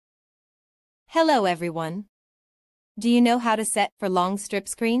Hello everyone. Do you know how to set for long strip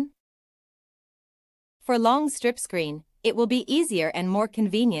screen? For long strip screen, it will be easier and more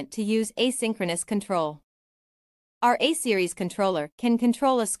convenient to use asynchronous control. Our A-series controller can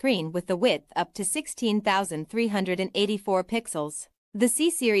control a screen with the width up to 16,384 pixels. The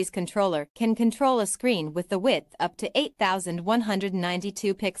C-series controller can control a screen with the width up to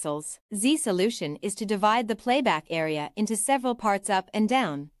 8,192 pixels. Z solution is to divide the playback area into several parts up and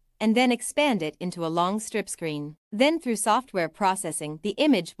down, and then expand it into a long strip screen. Then through software processing, the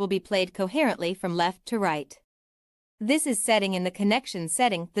image will be played coherently from left to right. This is setting in the connection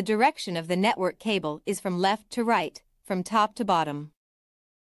setting. The direction of the network cable is from left to right, from top to bottom.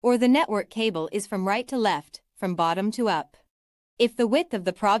 Or the network cable is from right to left, from bottom to up. If the width of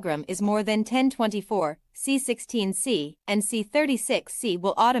the program is more than 1024, C16C and C36C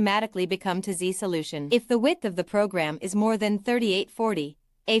will automatically become to Z solution. If the width of the program is more than 3840,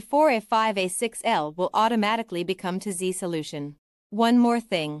 A4, A5, A6L will automatically become to Z solution. One more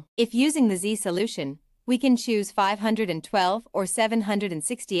thing, if using the Z solution, we can choose 512 or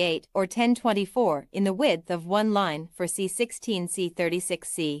 768 or 1024 in the width of one line for C16,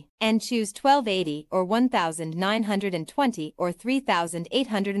 C36C, and choose 1280 or 1920 or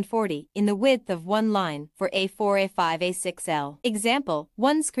 3840 in the width of one line for A4, A5, A6L. Example,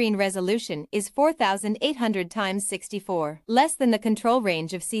 one screen resolution is 4800 × 64, less than the control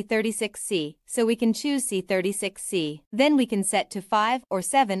range of C36C, so we can choose C36C. Then we can set to 5 or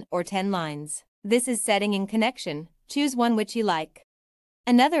 7 or 10 lines. This is setting in connection, choose one which you like.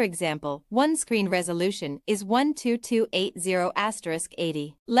 Another example, one screen resolution is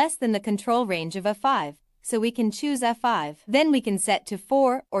 12280*80, less than the control range of F5, so we can choose F5. Then we can set to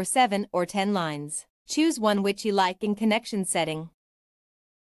 4 or 7 or 10 lines. Choose one which you like in connection setting.